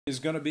Is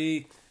going to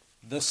be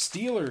the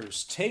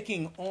Steelers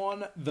taking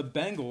on the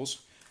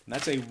Bengals. And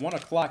that's a 1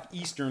 o'clock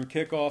Eastern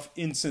kickoff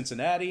in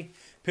Cincinnati.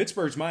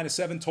 Pittsburgh's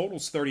 -7,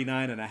 totals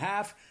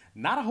 39.5.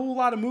 Not a whole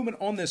lot of movement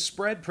on this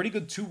spread. Pretty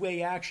good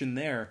two-way action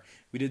there.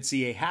 We did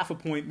see a half a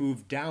point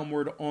move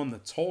downward on the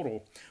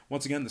total.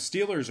 Once again, the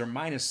Steelers are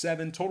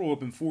 -7, total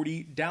open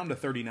 40, down to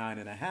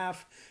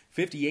 39.5.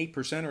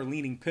 58% are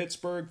leaning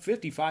Pittsburgh,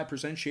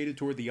 55% shaded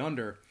toward the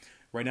under.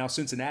 Right now,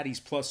 Cincinnati's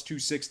plus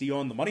 260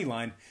 on the money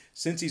line.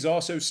 Since he's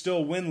also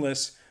still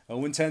winless,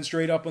 0-10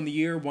 straight up on the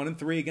year,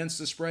 1-3 against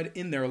the spread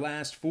in their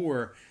last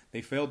 4.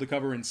 They failed to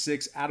cover in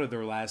 6 out of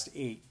their last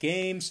 8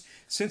 games.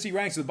 Since he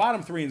ranks the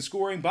bottom 3 in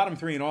scoring, bottom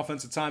 3 in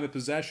offensive time of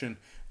possession,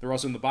 they're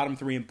also in the bottom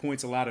 3 in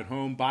points allowed at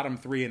home, bottom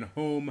 3 in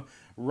home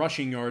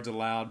rushing yards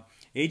allowed.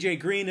 A.J.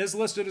 Green is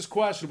listed as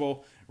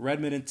questionable.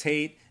 Redmond and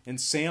Tate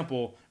and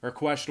Sample are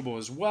questionable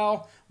as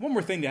well. One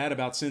more thing to add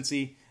about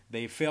Cincy.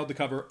 They failed to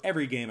cover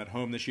every game at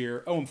home this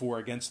year, 0-4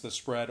 against the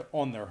spread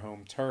on their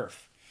home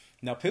turf.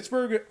 Now,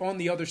 Pittsburgh, on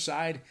the other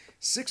side,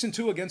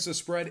 6-2 against the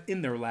spread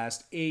in their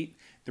last 8.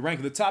 They rank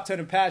in the top 10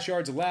 in pass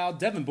yards allowed.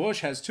 Devin Bush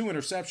has 2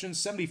 interceptions,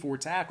 74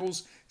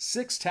 tackles,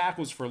 6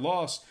 tackles for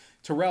loss.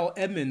 Terrell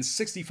Edmonds,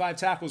 65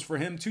 tackles for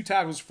him, 2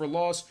 tackles for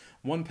loss,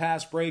 1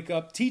 pass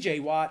breakup.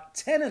 T.J. Watt,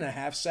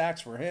 10.5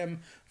 sacks for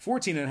him,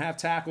 14.5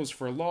 tackles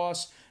for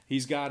loss.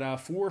 He's got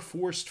 4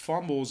 forced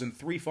fumbles and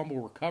 3 fumble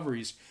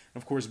recoveries.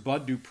 And of course,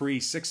 Bud Dupree,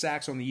 6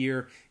 sacks on the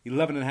year,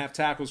 11.5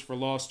 tackles for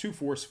loss, 2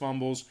 forced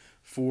fumbles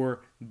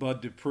for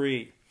Bud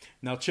Dupree.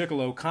 Now,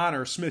 Chickle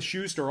O'Connor,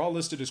 Smith-Schuster, all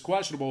listed as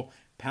questionable.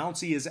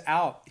 Pouncey is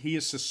out. He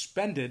is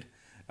suspended,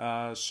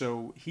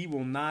 so he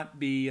will not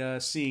be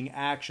seeing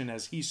action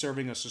as he's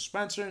serving a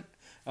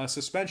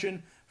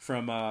suspension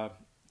from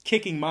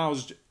kicking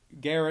Myles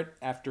Garrett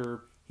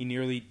after he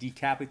nearly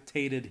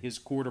decapitated his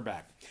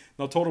quarterback.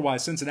 Now,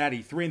 total-wise,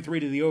 Cincinnati 3-3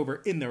 to the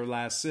over in their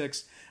last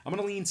 6. I'm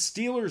going to lean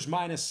Steelers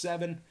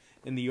 -7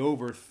 in the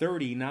over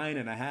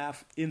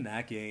 39.5 in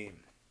that game.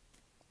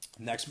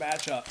 Next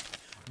matchup,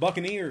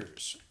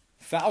 Buccaneers,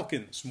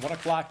 Falcons, 1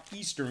 o'clock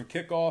Eastern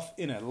kickoff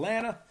in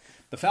Atlanta.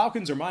 The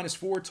Falcons are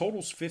 -4,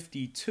 totals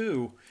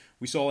 52.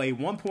 We saw a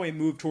 1-point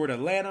move toward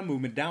Atlanta,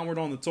 movement downward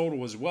on the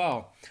total as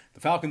well. The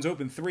Falcons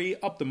open 3,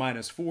 up to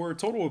 -4.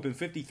 Total open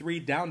 53,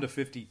 down to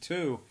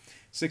 52.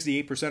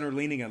 68% are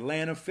leaning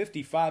Atlanta,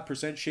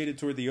 55% shaded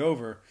toward the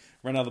over.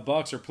 Right now, the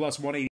Bucs are plus 180.